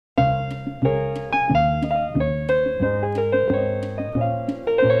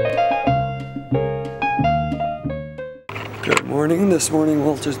Good morning. This morning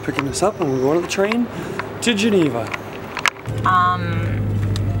Walter's picking us up and we're going to the train to Geneva.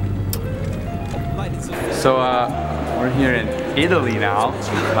 So we're here in Italy now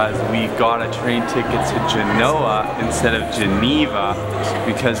because we got a train ticket to Genoa instead of Geneva,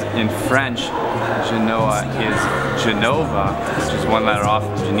 because in French Genoa is Genova, which is one letter off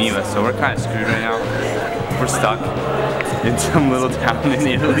of Geneva, so we're kind of screwed right now. We're stuck in some little town in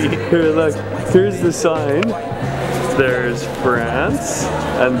Italy. Here, look, here's the sign. There's France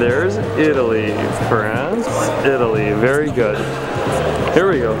and there's Italy. France, Italy, very good.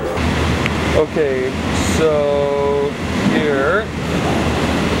 Here we go. Okay, so here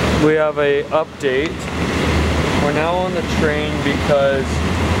we have a update. We're now on the train because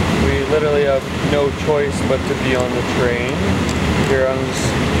we literally have no choice but to be on the train. Here, I'll just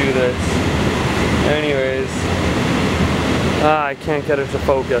do this. Anyways, I can't get it to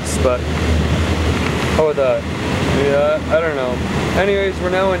focus, but how about that? Yeah, I don't know. Anyways,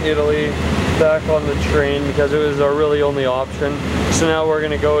 we're now in Italy, back on the train because it was our really only option. So now we're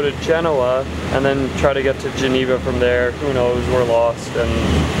gonna go to Genoa and then try to get to Geneva from there. Who knows, we're lost. And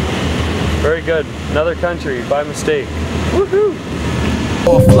very good, another country by mistake. Woohoo!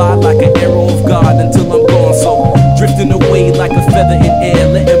 I'll fly like an arrow of God until I'm gone, so drifting away like a feather in air,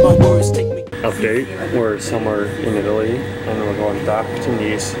 letting my words take me. Update, we're somewhere in Italy and we're going back to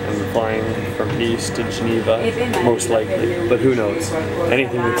Nice and flying from Nice to Geneva, most likely, but who knows,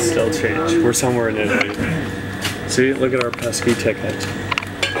 anything could still change. We're somewhere in Italy. See, look at our pesky ticket,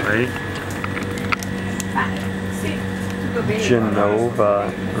 right?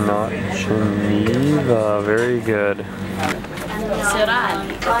 Genova, not Geneva, very good.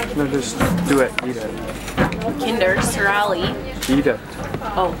 Serali. No, just do it, eat it. Kinder Serali. Eat it.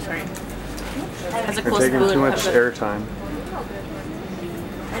 Oh, sorry. Has a You're cool taking spoon. too much airtime.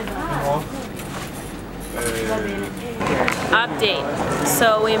 Update.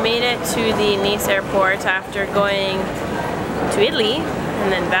 So we made it to the Nice airport after going to Italy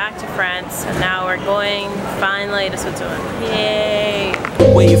and then back to France, and now we're going finally to Switzerland. Yay!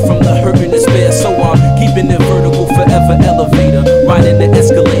 Away from the hurt and despair, so I'm keeping it vertical, forever elevator, riding the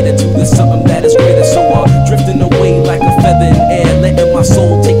escalator to the something that is greater, so I'm drifting away like a feather in air, letting my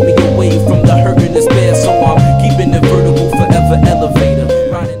soul take me away from the hurt and despair, so I'm keeping it vertical, forever elevator,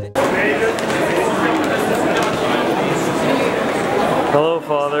 riding the... Hello,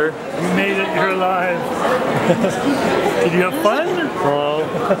 Father. You made it, you're alive. Did you have fun? Hello.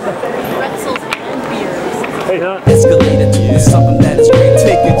 Pretzels and beers. Hey, huh? Escalator to something that is greater.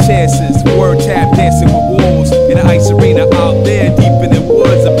 Taking chances, word tap dancing with wolves in the ice arena out there, deep in the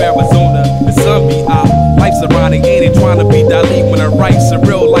woods of Arizona. The sun be out, life's ironic, ain't it? Trying to be Dali when I write some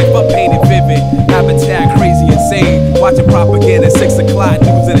real life, I painted vivid. Habitat crazy, insane. Watching propaganda, 6 o'clock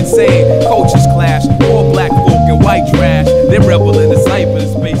news and insane. Cultures clash, all black folk and white trash. They're rebelling.